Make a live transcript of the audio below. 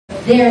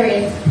there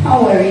is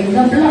power in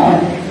the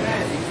blood.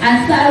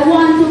 And so I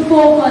want to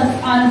focus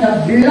on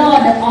the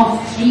blood of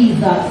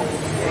Jesus.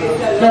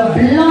 The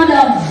blood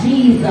of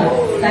Jesus.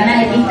 And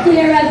I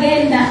declare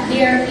again that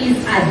there is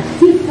a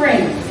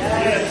difference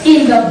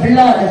in the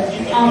blood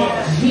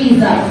of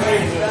Jesus.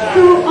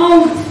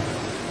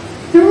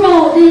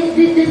 Throughout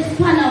the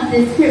span of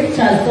the scriptures,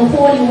 the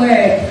Holy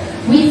Word,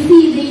 we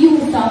see the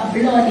use of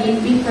blood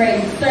in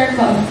different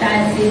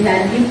circumstances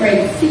and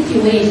different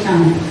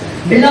situations.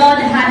 Blood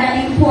had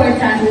an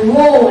important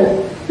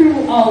role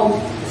throughout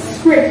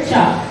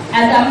scripture.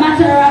 As a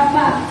matter of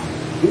fact,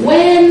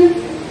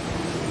 when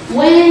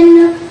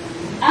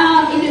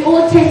in the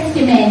Old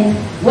Testament,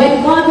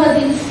 when God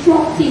was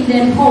instructing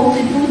them how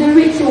to do the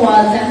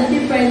rituals and the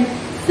different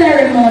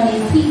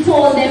ceremonies, he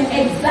told them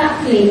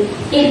exactly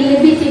in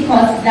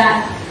Leviticus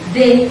that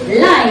the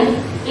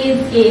life is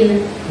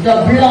in the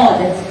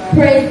blood.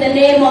 Praise the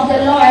name of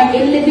the Lord.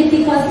 In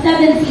Leviticus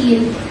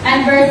 17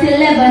 and verse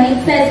 11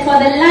 it says, for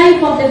the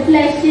life of the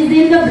flesh is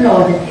in the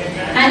blood.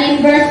 And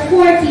in verse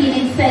 14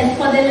 it says,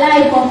 for the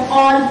life of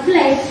all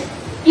flesh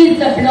is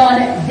the blood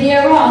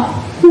thereof.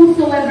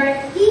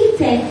 Whosoever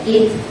eateth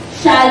it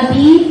shall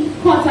be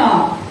cut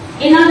off.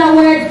 In other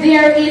words,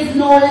 there is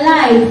no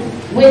life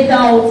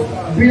without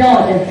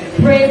blood.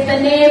 Praise the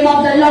name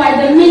of the Lord.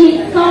 The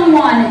minute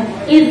someone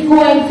is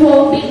going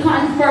to be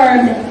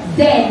confirmed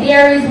dead,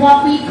 there is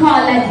what we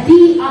call a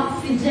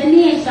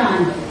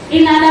deoxygenation.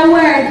 In other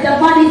words, the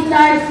body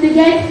starts to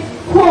get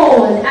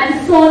cold,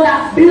 and so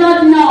that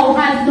blood now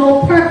has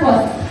no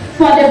purpose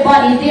for the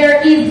body.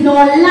 There is no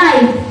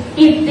life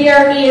if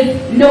there is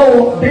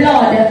no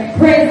blood.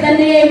 Praise the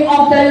name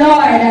of the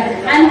Lord.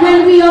 And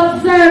when we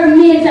observe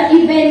major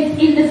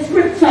events in the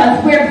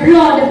scriptures where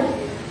blood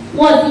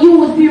was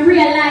used, we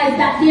realize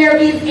that there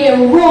is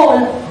a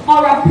role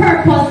or a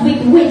purpose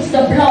with which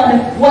the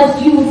blood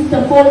was used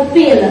to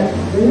fulfill.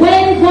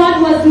 When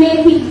God was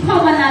making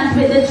covenant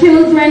with the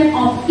children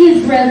of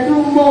Israel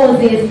through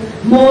Moses,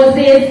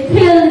 Moses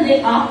killed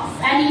the ox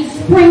and he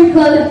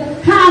sprinkled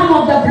half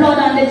of the blood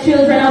on the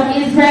children of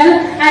Israel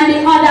and the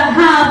other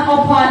half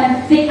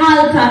upon the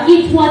altar.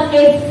 It was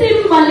a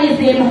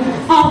symbolism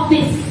of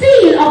the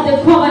seal of the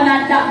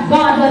covenant that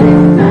God was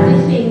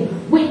establishing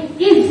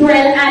with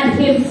Israel and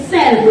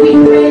himself. We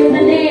praise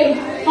the name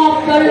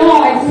of the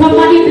Lord.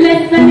 Somebody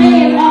bless the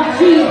name of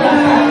Jesus.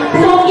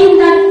 So in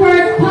that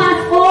first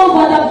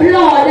Passover, the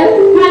blood,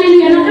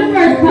 hallelujah, not the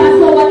first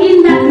Passover,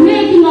 in that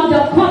making of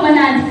the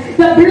covenant,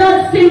 the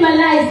blood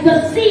symbolized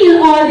the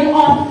seal or the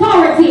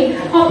authority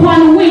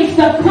upon which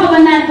the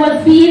covenant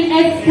was being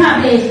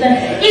established.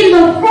 In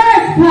the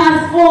first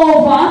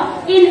Passover,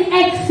 in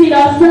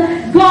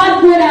Exodus,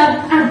 God would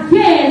have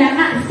again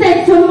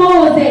said to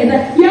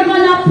Moses, you're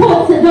going to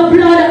put the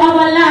blood of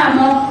a lamb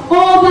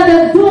over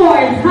the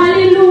doors.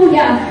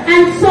 Hallelujah.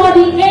 And so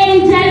the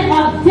angel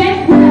of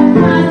death would have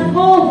passed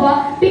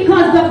over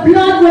because the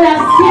blood would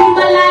have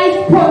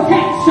symbolized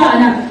protection.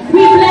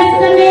 We bless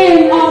the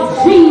name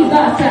of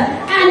Jesus.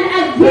 And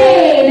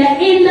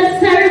again, in the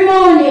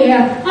ceremony,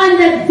 on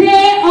the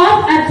Day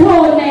of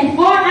Atonement,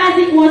 or as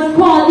it was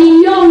called, the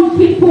Yom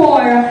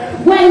Kippur,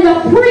 when the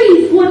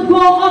priest would go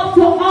up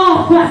to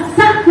offer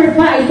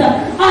sacrifice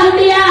on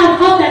behalf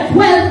of the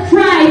 12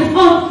 tribes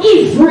of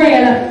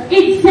Israel,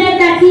 it said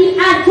that he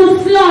had to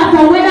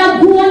slaughter,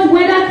 whether goat,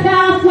 whether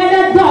calf,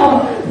 whether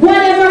dog,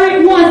 whatever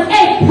it was,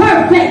 a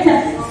perfect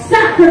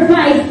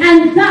sacrifice,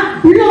 and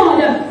that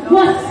blood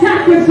was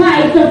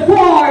sacrificed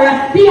for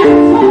the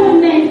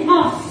atonement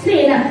of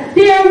sin.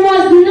 There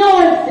was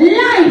no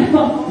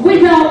life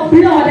without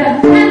blood,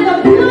 and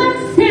the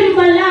blood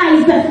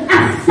symbolized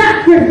a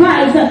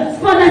sacrifice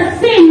for the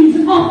sins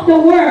of the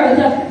world.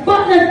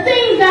 But the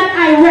thing that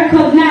I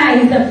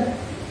recognize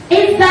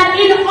is that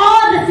in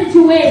all the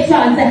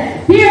situations,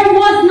 there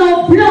was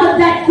no blood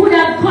that could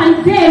have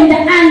condemned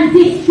and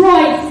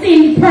destroyed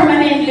sin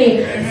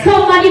permanently.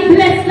 Somebody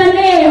bless the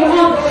name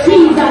of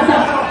Jesus.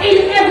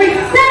 In every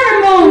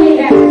ceremony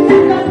that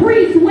the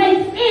priest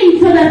went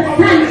into the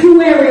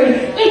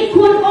sanctuary, it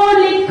could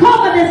only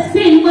cover the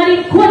sin, but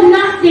it could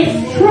not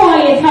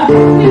destroy it.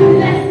 We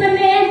bless the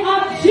name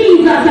of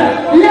Jesus.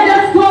 Let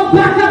us go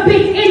back a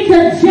bit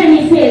into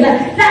Genesis,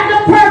 that the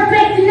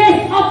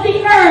perfectness of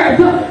the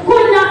earth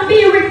could not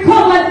be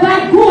recovered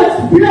by goat's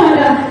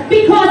blood,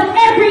 because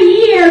every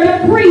year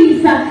the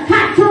priest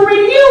had to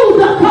renew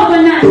the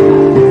covenant.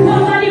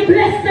 Somebody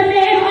bless the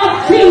name of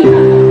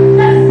Jesus.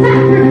 The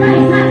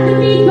sacrifice had to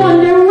be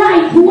done the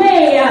right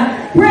way.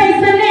 Praise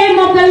the name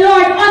of the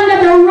Lord, under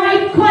the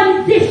right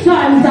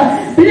conditions.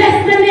 Bless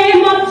the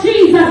name of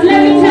Jesus. Let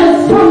me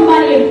tell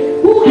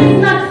somebody who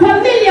is not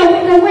familiar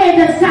with the way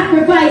the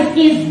sacrifice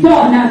is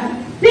done.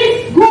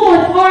 This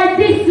goat or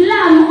this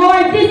lamb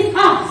or this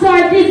ox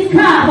or this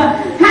calf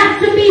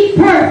has to be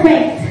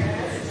perfect.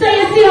 So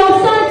you see how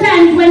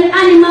sometimes when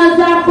animals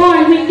are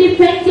born with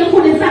defects, you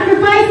couldn't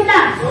sacrifice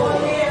that.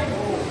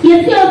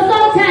 You see how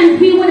sometimes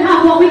we would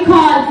have what we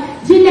call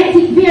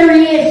genetic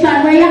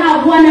variation, where you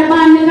have one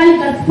abandoned a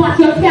little spot,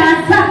 you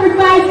can't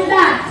sacrifice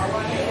that.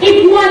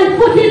 If one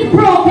foot is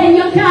broken,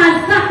 you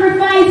can't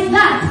sacrifice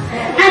that.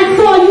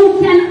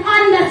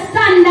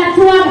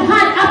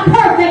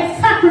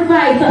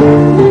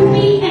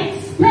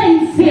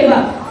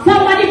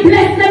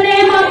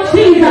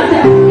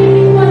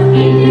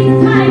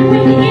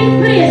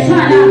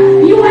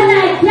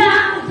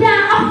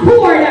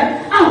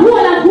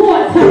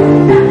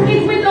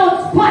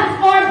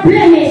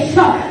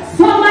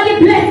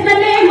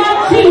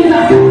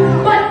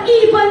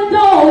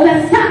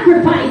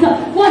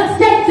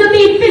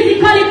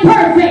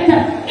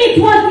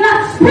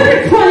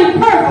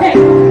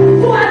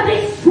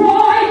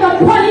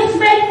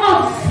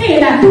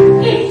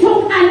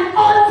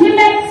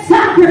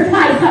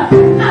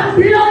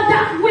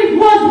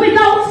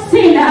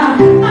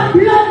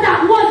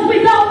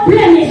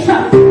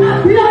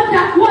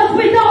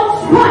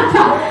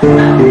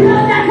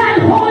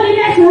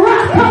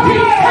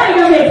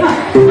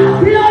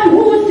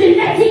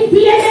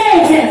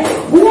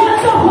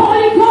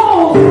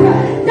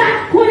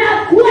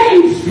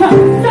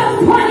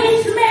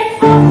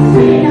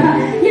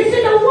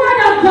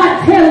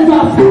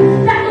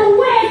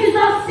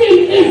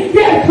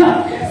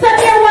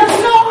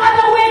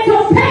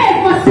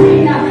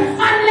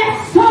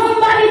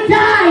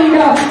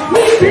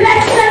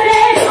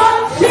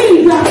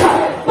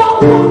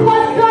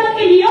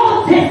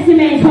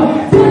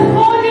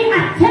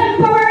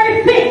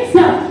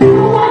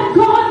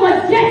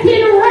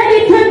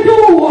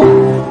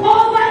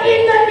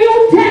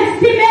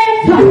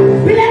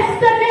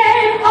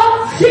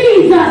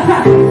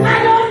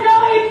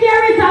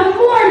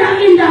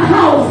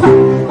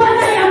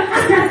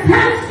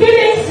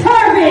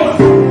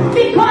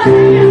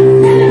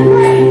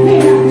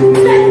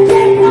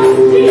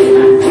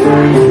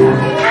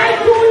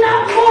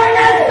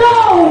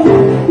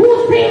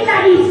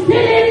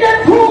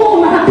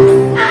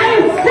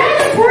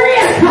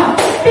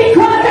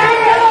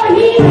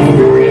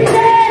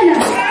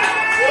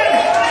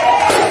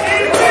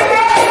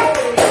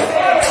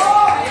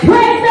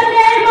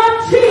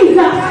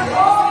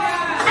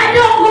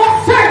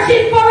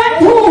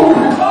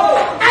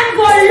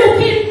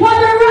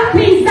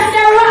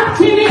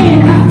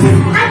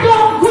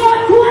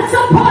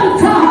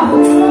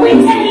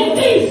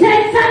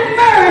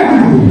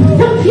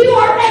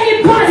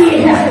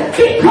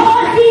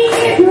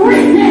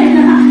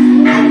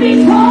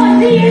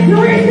 is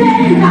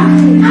risen.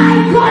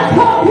 I got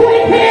up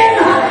with him,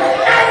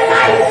 and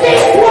my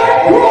sins were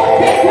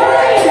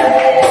crucified.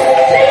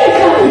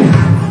 Jesus.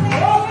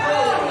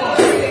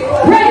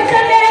 Praise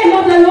the name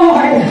of the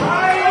Lord.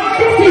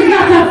 This is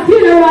not a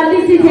funeral,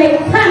 this is a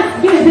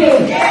thanksgiving.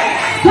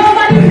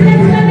 Somebody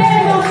bless the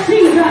name of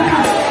Jesus.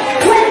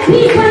 When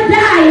people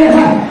die,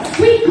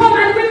 we come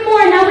and we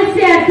mourn and we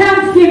say a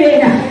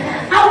thanksgiving.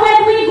 And when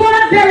we go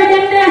and bury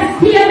them, they're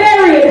still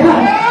buried.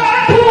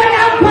 Two and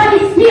our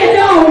bodies stay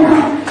down.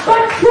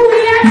 But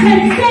truly I can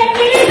say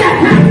it is a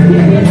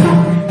thanksgiving.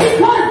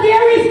 Because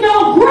there is no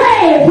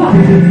grave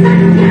that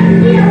can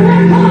be a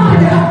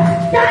record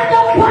that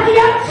the body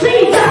of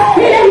Jesus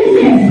still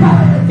exists.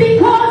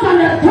 Because on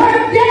the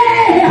third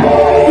day,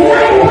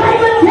 my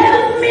Bible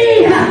tells me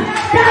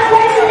that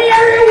when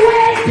Mary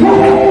went to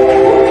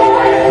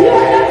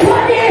secure the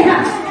body,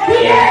 the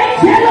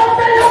angel of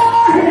the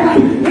Lord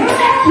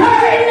met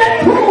her in the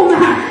tomb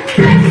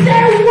and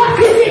said, what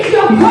is it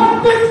you come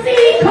to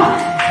seek?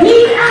 He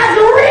has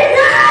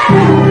risen.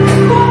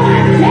 Go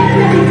and tell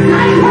the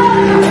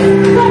disciples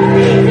to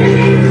meet him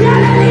in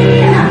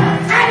Galilee,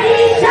 and he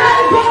shall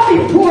go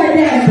before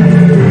them.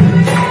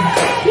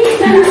 He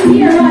shall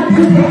appear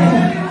unto them.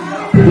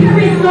 There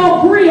is no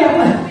grave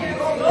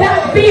that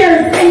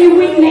bears any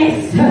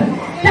witness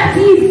that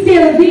he's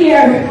still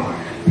there.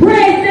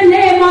 Praise the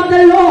name of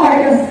the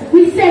Lord.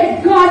 We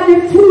said, God,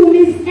 the tomb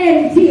is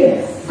empty.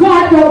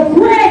 God, the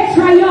great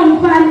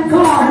triumphant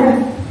God.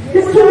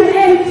 The tomb is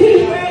empty.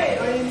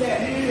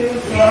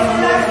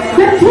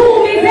 The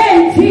tomb is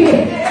empty.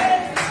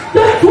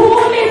 The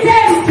tomb is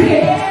empty.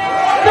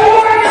 The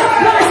word of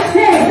God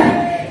says,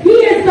 he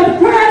is the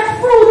first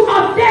fruit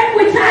of them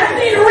which has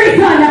been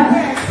risen.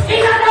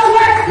 In other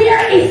words,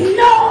 there is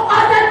no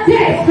other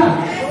death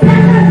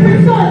that has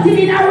resulted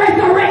in a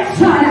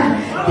resurrection.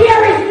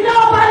 There is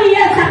nobody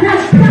else that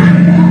has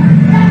died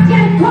that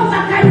can come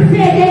back and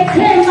say they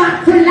came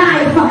back to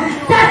life.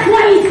 That's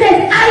why he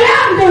says, I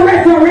am the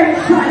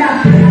resurrection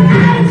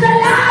and the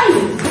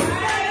life.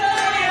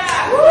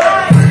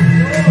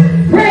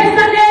 Praise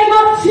the name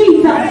of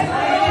Jesus.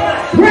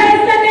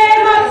 Praise the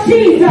name of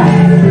Jesus.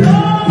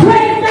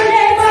 Praise the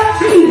name of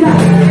Jesus.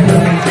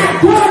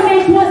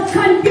 Atonement was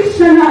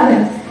conditional.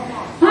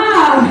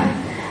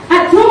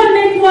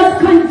 Atonement was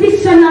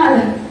conditional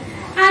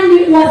and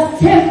it was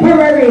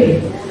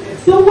temporary.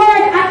 The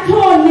word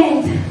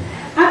atonement,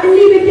 I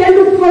believe if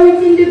you look for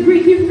it in the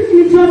Greek, it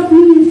really just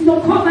means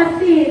to cover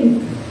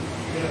sins.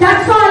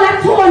 That's all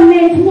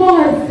atonement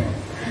was.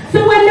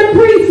 So when the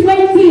priest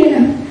went in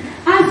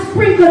and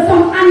sprinkled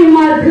some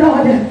animal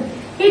blood,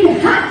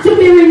 it had to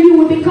be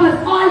renewed because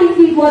all it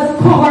did was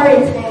cover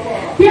it.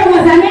 There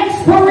was an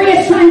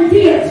expiration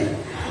date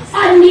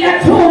on the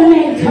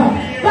atonement.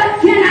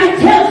 But can I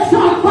tell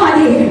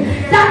somebody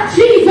that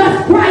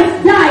Jesus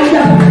Christ died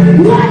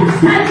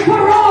once and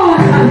for all,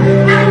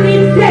 and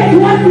his death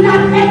was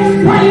not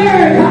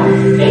expired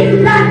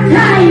in that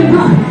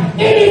time?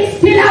 It is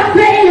still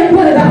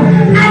available,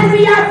 and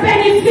we are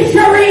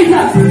beneficiaries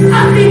of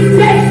his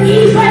death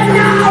even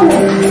now.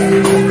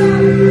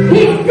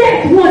 His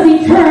death was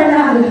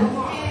eternal,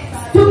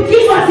 to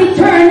give us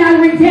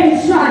eternal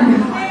redemption.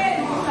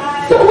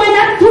 So when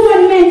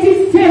atonement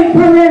is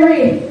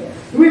temporary,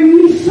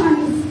 remission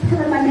is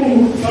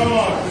permanent.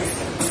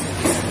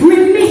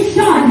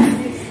 Remission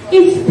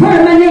is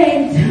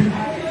permanent.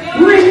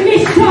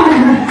 Remission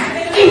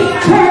is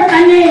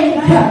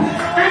permanent.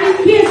 And in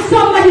case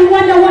somebody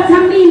wonder what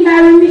I mean by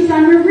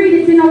remission, we read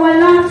it in our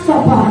Lord's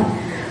Supper.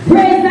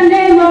 Praise the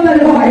name of the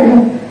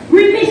Lord.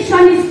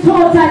 Remission is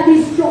total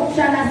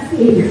destruction of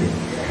sin.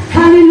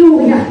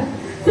 Hallelujah.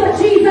 So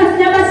Jesus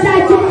never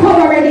died to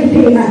cover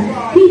anything.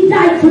 He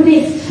died to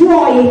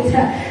destroy it.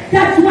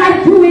 That's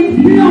why through his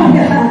blood,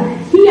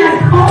 he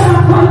has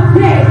overcome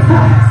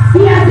death.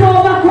 He has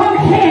overcome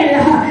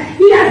hell.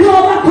 He has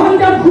overcome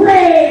the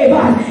grave.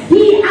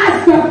 He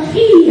has the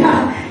key.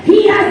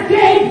 He has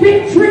gained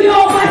victory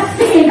over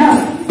sin.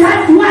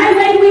 That's why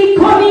when we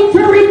come into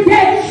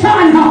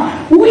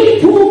redemption,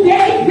 we too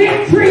gain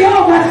victory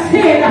over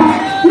sin.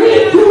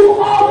 We too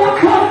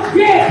overcome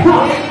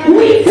death.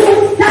 We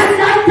too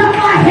stand on top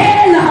of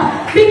hell.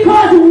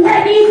 Because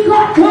when he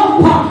got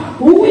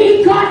up,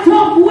 we got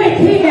up with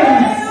him.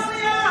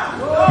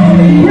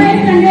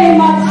 Praise the name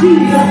of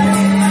Jesus.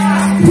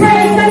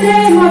 Praise the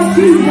name of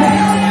Jesus.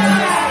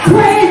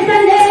 Praise the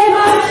name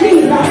of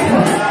Jesus.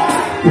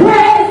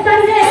 Praise the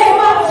name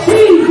of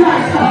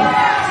Jesus.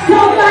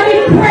 Somebody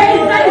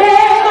praise the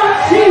name of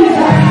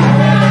Jesus.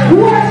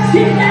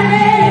 Worship the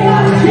name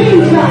of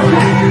Jesus.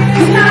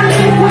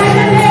 Magnify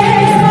the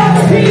name of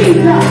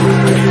Jesus.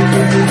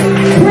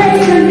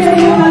 Praise the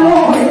name of the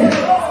Lord.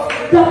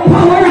 The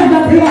power of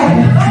the blood.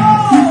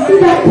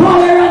 The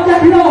power of the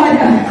blood.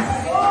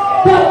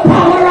 The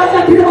power of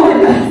the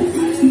blood.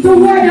 The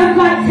word of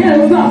God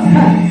tells us.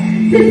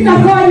 Sister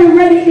Gordon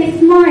read it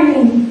this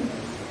morning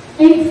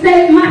in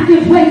St. Matthew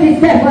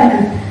 27.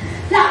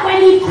 That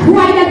when he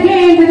cried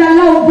again with a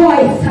loud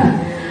voice,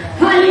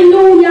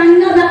 hallelujah,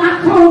 another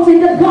account in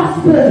the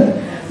gospel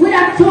would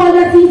have told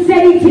us he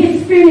said it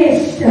is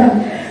finished.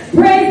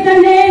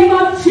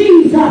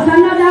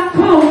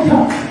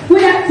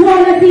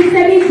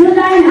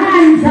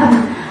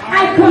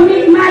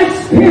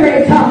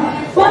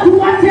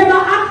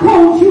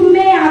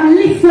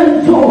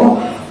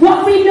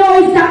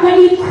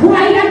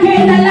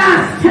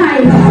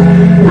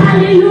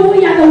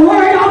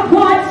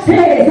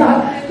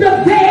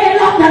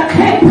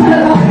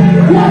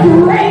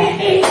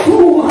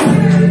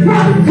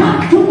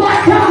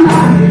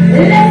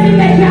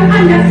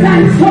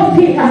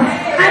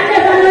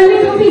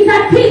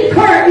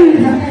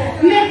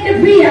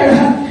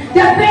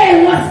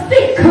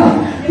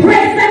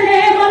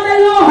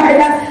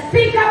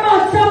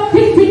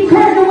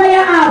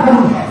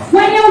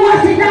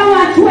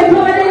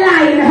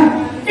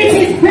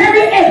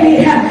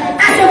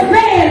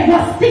 veil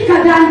was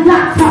thicker than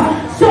that.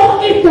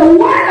 So if the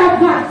word of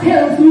God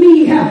tells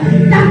me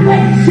that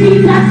when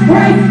Jesus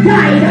Christ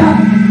died,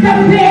 the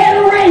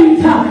veil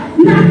rent,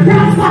 not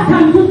from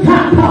bottom to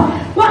top,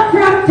 but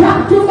from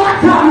top to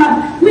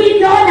bottom, we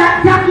know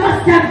that that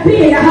must have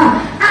been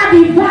a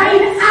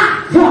divine act.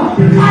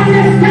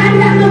 Understand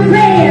that the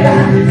veil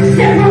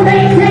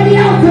separated the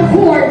outer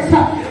courts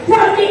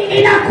from the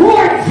inner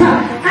courts,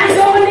 and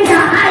only the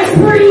high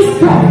priest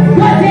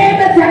was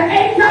able to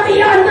enter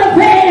beyond the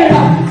veil.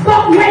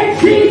 But when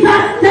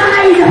Jesus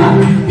died,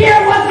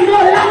 there was no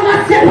longer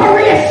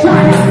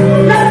separation.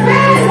 The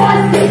veil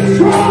was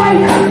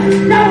destroyed.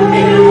 The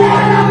middle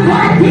wall of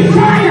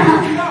partition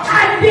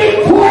had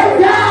been torn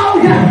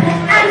down,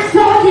 and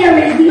so there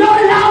is no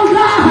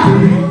longer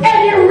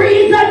any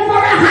reason for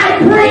a high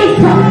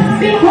priest,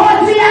 because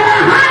we have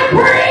a high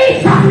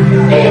priest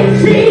in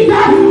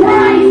Jesus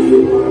Christ.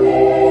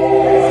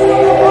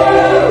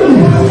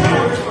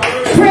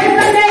 Praise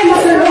the name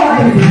of the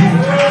Lord.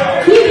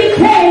 He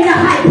became the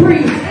high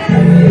priest.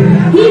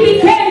 He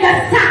became the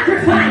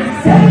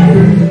sacrifice.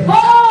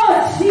 Oh,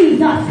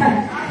 Jesus.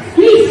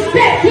 He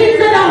stepped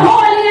into the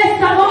holiest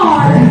of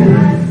all,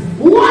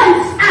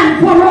 once and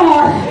for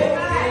all.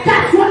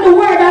 That's what the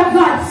word of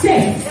God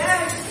says.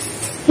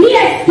 He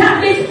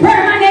established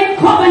permanent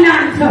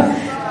covenant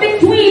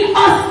between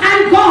us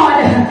and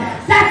God.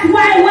 That's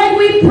why when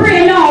we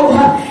pray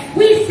now,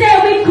 we say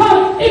we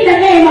come in the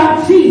name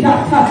of Jesus.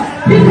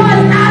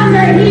 Because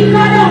after he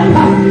got up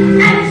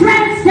and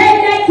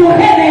transcended to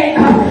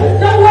heaven,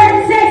 the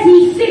word says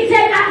he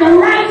seated at the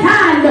right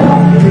hand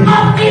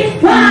of his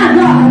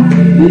Father,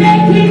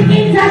 making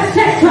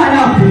intercession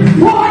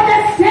for the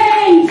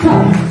saints.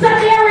 So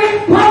there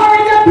is power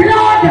in the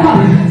blood,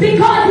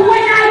 because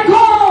when I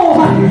go,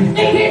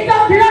 it is the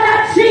blood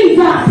of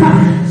Jesus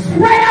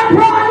spread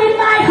abroad in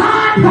my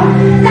heart,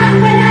 that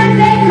when I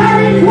make a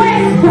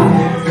request,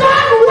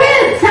 God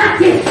will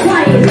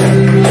satisfy it.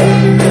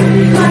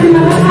 God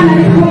will honor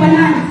the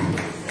covenant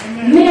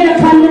made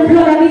upon the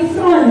blood of his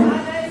Son.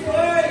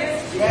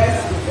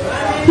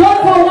 Don't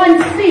for one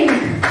think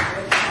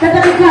that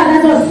because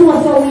that was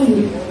so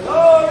weak,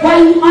 why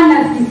he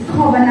honors this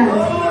covenant.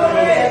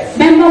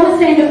 Remember we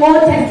say in the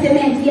Old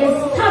Testament, he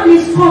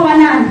established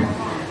covenant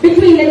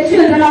between the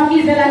children of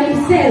Israel and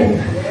himself.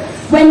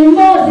 When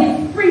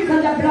Moses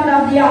sprinkled the blood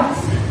of the ox,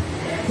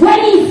 when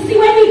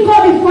we go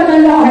before the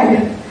Lord,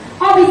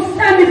 or we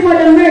stand before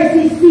the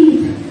mercy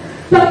seat,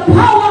 the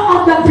power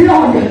of the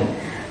blood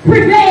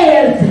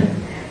prevails.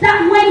 That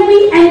when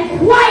we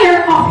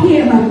inquire of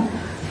him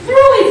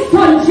through his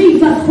Son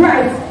Jesus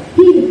Christ,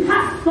 he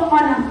has to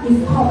honor his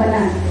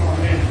covenant.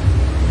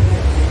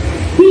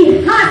 He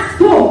has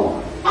to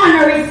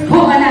honor his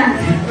covenant.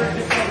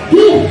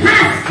 He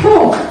has to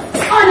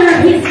honor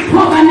his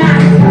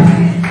covenant.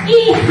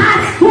 He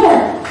has to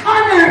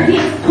honor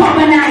his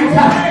covenant.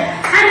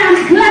 And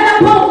I'm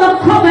glad about the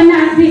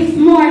covenant this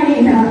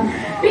morning,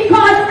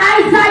 because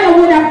Isaiah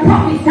would have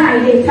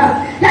prophesied it,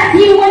 that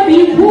he would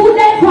be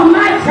wounded for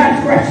my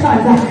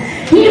transgressions,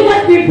 he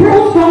would be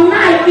bruised for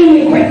my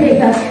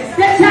iniquities.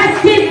 The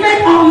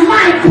chastisement of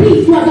my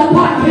peace was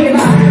upon him,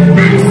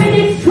 and with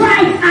his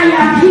stripes I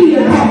am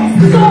healed.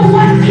 So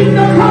what is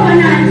the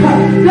covenant?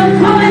 The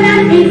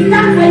covenant is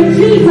that when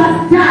Jesus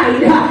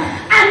died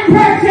and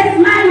purchased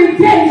my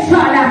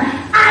redemption,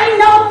 I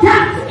now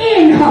tapped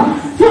in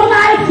to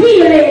my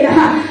healing.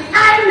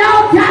 I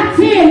now tapped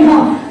in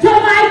to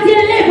my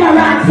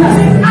deliverance.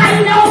 I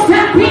now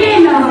tap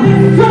in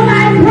to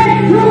my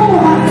breakthrough.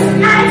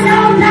 I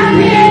now tap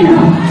in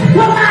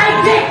to my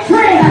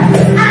victory.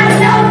 I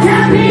now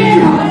tap in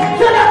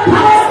to the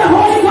power of the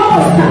Holy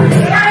Ghost.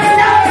 I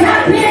now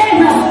tap in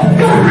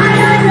to high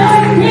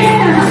anointing.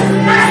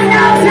 I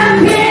now tap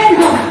in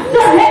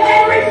to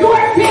heaven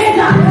resources.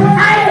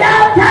 I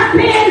now tap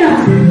in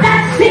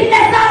that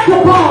sickness has to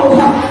go.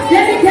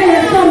 Let me tell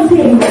you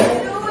something.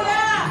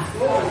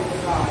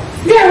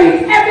 There is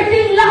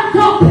everything locked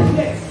up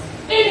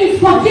in his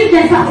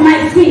forgiveness of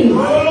my sin.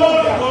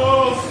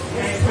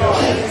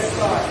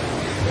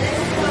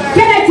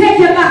 Can I take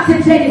you back to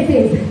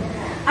Genesis?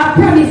 I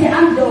promise you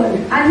I'm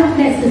done. I'm not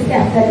necessary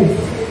after this.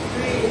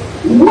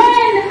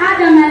 When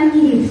Adam and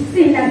Eve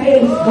sinned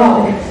against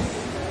God,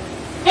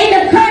 in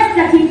the curse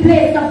that he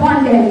placed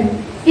upon them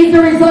is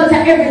the result of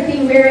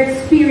everything we're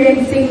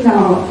experiencing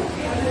now.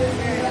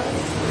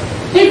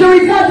 It's the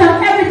result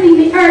of everything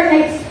the earth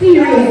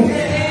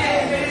experienced.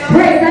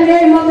 Praise the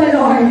name of the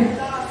Lord.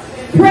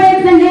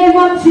 Praise the name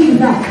of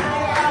Jesus.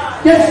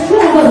 The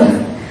struggle,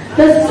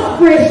 the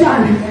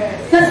separation,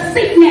 the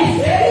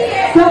sickness,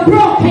 the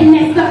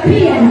brokenness, the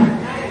pain,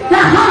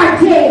 the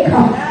heartache.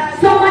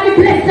 Somebody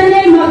bless the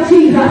name of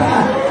Jesus.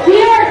 The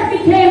earth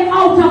became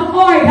out of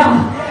order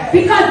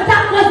because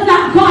that was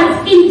not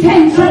God's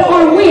intention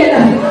or will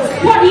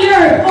for the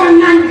earth or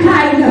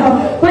mankind.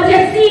 But you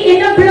see,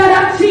 in the blood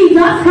of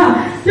Jesus,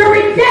 the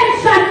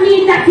redemption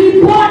means that he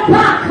brought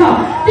back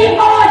the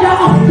order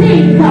of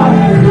things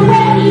the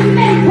way he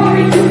meant for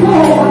it to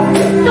go.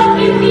 So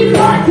if he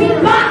brought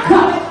it back,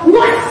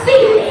 what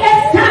sin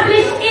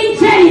established in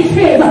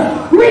Genesis,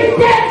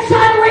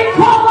 redemption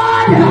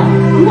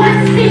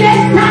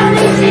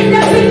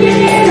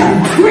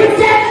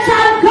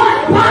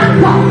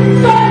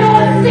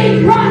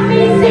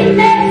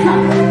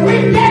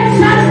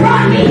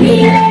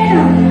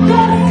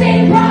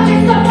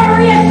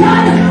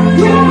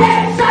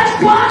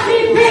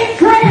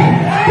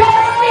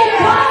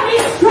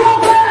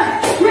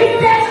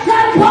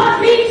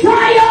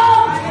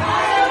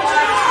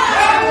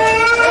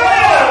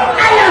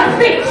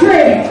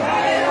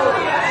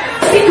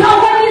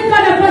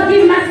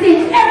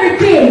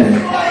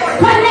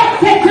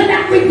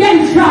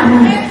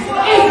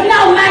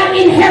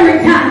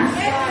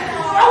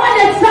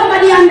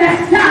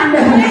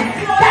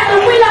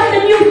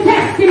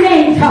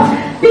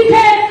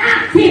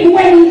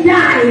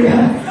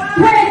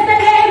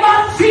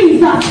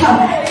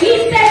He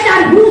said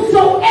that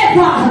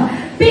whosoever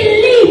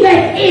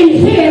believeth in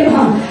him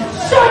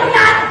should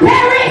not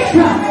perish,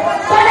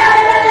 but have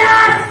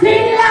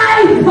everlasting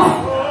life.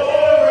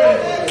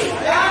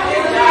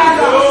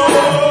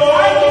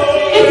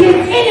 It is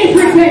in his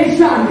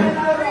redemption.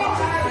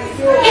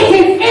 It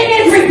is in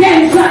his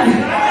redemption.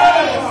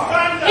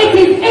 It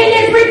is in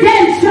his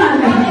redemption.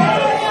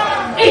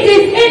 It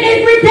is in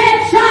his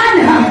redemption.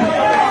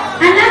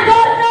 And I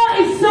don't know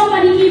if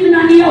somebody even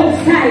on the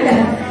outside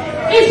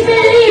is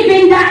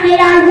believing that they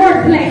are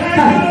worthless.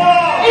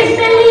 Is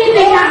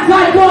believing that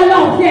God don't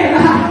love them.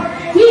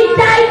 He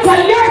died for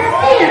your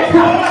sake.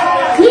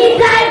 He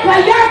died for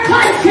your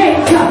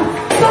conscience.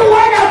 The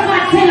word of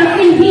God tells us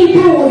in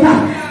Hebrews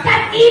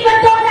that even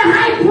though the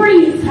high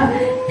priest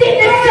did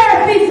the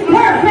surface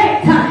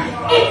perfect,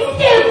 it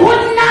still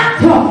could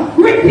not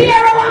repair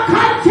our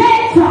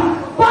conscience.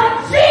 But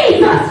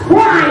Jesus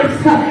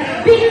Christ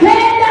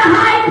became the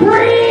high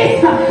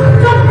priest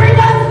to bring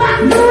us back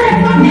to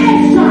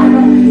reformation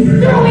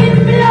through his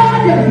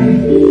blood.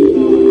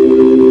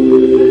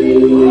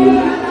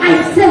 I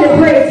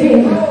celebrate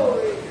him.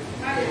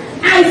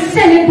 I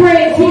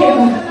celebrate him.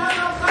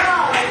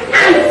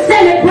 I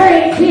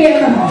celebrate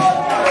him.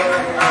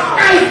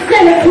 I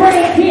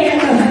celebrate him.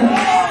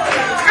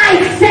 I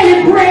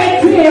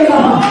celebrate him.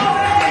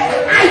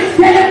 I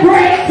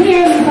celebrate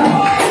him.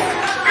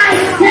 I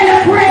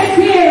celebrate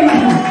him.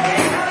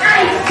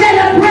 I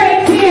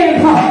celebrate him.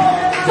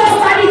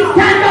 Somebody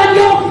stand on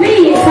your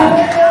feet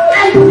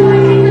and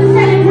join me to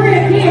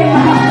celebrate him.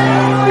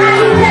 I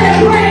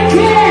celebrate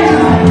him.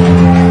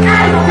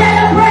 I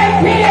celebrate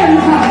him.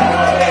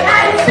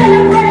 I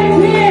celebrate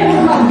him.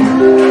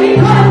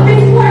 Because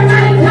before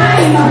my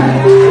time,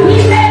 he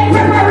made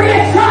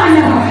preparation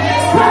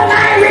for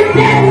my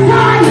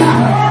redemption.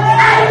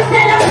 I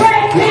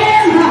celebrate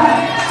him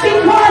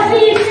because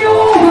he knew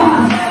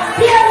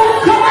there would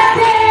come a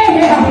day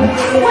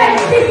when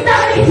Sister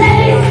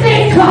Michelle is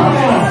sick.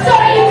 So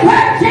he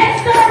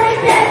purchased the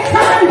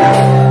redemption.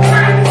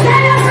 I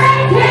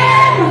celebrate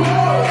him.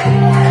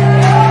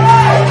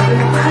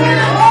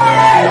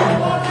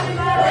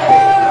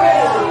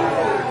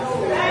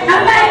 I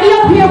might be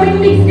up here with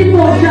mixed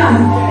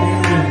emotions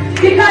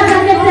because I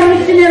get the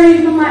missionary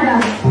is my mother.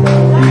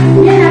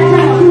 You're not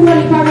trying to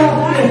worry for rough.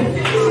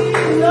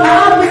 I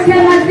always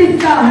tell my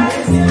sister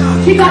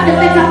she got the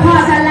better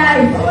part of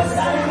life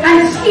and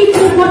she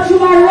too go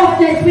through a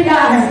roughness with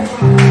her.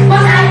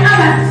 But I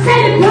have a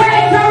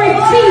celebratory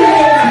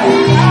feeling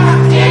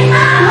in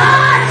my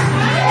heart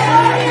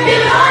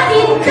because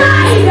he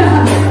died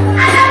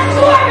and I'm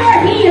sure you're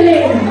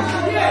healing.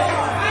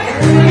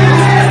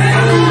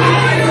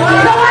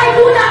 So I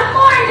do not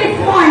mourn this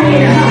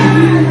morning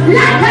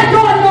like I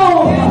don't know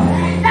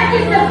that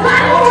is the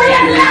God who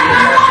raised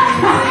Lazarus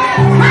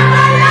from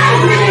our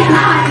life in his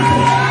hands.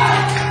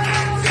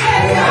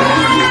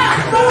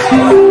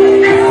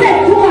 I said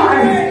to her,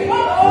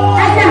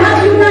 I said, have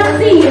you not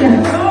seen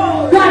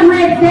God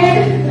raised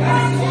dead?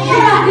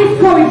 You're not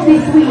discouraged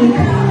this week.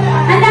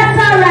 And that's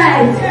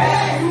alright.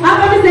 I'm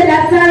going to say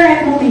that's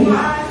alright, mommy.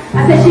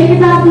 I said, shake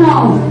it off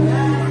now.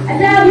 I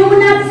said, have you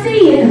not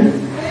seen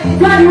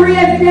God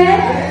raised dead?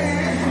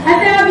 I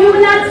said, have you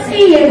not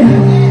seen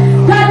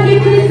God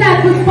give the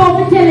disciples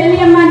power to tell a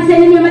man,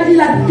 telling him,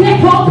 Jesus,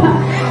 get up.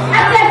 I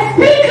said,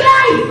 speak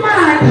life,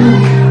 man.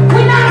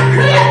 We not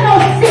clear no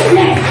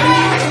sickness.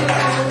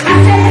 I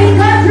said,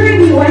 because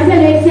review. I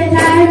said, it's your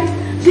time.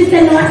 She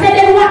said, no. I said,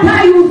 then what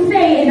are you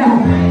saying?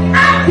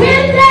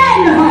 Until then,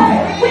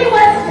 we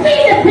will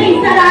speak the things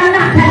that are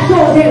not as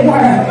though they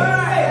were.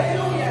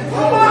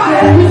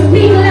 We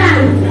speak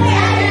life.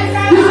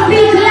 We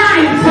speak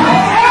life.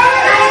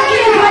 And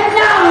even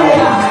now,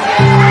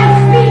 I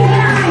speak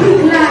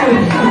life.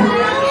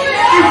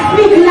 I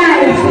speak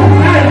life.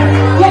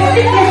 Your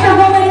sickness of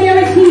over there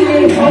is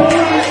healing.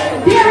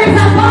 There is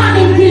a balm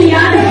in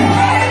Gilead.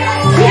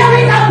 There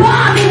is a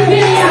balm in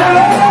Gilead.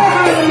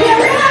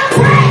 There is a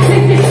praise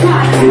in this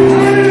God.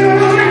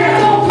 And I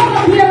don't come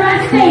up here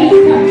and say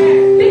it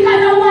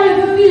because I want you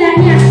to feel like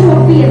me a show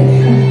face.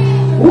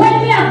 When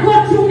me a go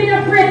through, me not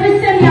afraid to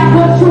say me a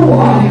go through.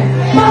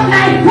 But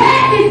my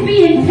faith is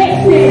being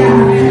tested.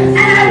 And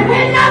I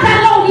will not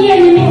allow the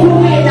enemy to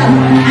win.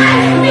 I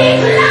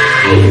speak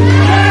life.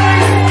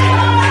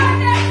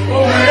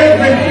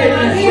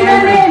 In the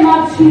name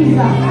of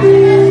Jesus.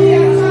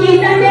 In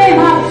the name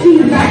of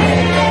Jesus.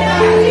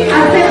 I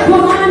said,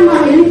 come on,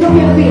 mommy, lift up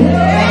your faith.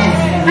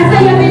 I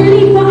said, you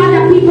believe for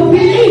other people,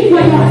 believe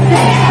for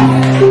yourself.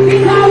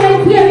 Because when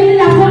David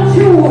got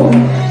through,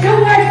 the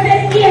word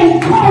said he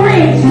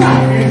encouraged.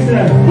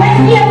 When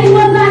David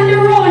was on the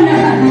run,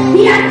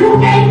 he had to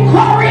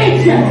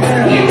encourage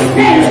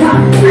himself.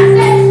 I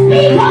said,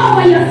 speak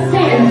over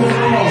yourself.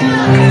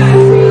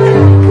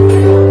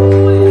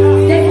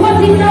 They put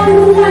it down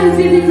to one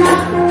visitor,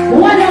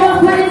 1 hour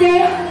per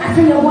day. I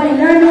said, you're going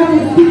to learn how to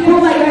speak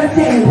over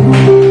yourself.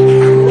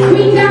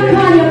 We can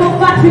call you, but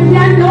Patrick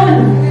can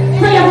done.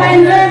 So you're going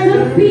to learn to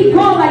speak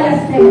over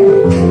yourself.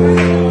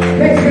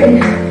 Brethren,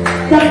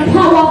 the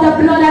power of the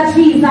blood of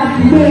Jesus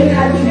makes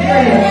a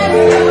difference.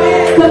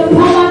 The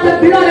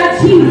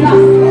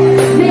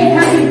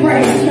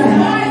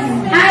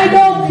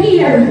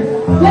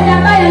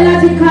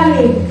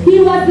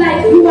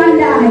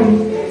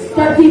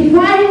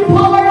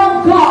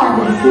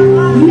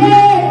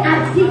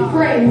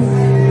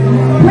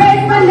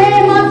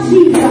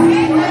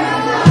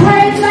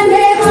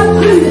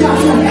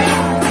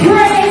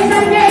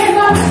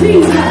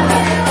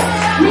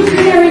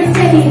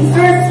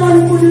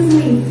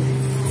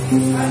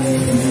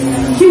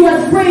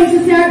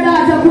you say our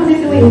daughter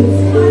couldn't do it.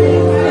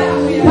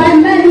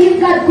 When maybe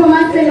God come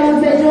and say,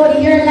 no, say,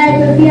 Jody, your life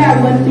will be here,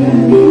 but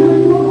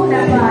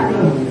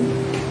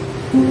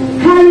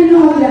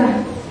hallelujah.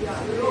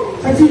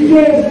 But he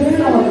gave his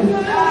son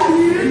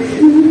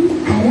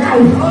a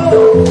life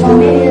for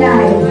many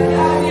lives.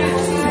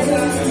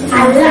 A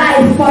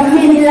life for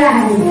many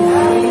lives.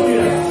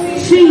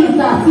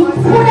 Jesus, he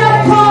could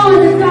have called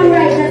the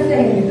songwriter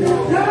saying,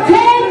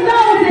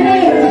 10,000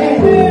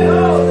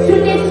 angels to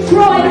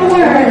destroy the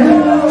world.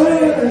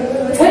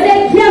 When they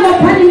came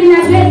upon him in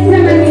a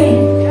Gethsemane,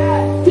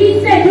 he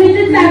said to his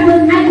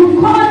disciples, I could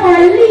call for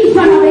a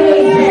legion of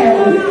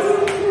angels,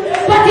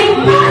 but it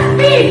must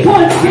be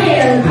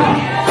fulfilled.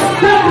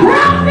 The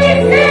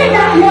prophecy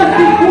that was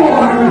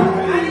before,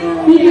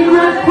 he did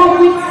not come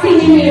with sin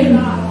in him.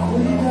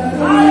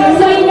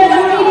 So he never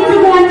needed to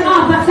go and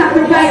offer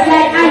sacrifice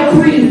like high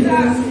priest.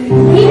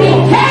 He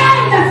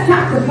became the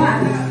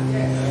sacrifice.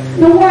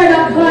 The word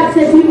of God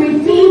says he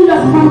redeemed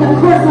us from the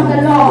curse of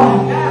the law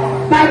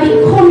by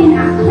becoming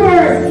a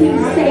curse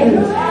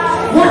himself.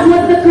 What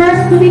was the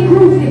curse? To be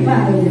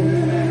crucified.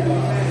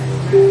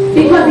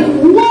 Because it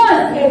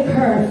was a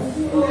curse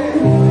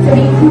to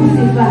be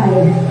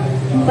crucified.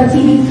 But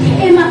he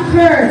became a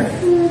curse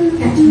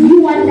that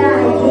you and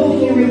I will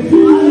be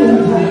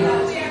redeemed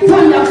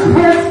from the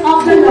curse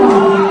of the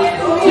law.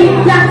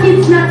 If that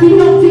is not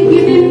enough to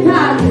give him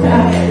thanks,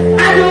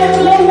 I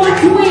don't know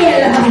what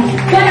will,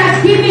 but I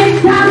give him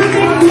thanks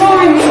this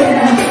morning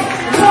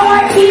for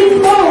his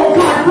oh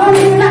God, for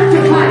his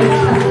sacrifice.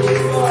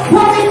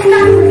 For his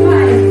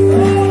sacrifice.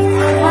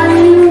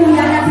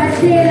 Hallelujah, that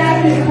a day like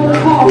this will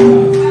come.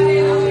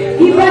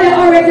 He brother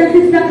already,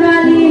 Sister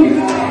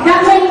Carleen,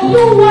 that when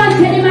you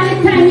wanted him at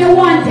the time you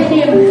wanted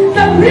him,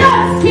 the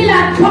blood still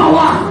had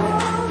power.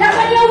 That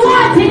when you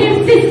wanted him,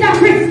 Sister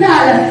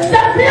Crystal,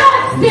 the blood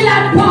still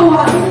had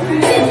power.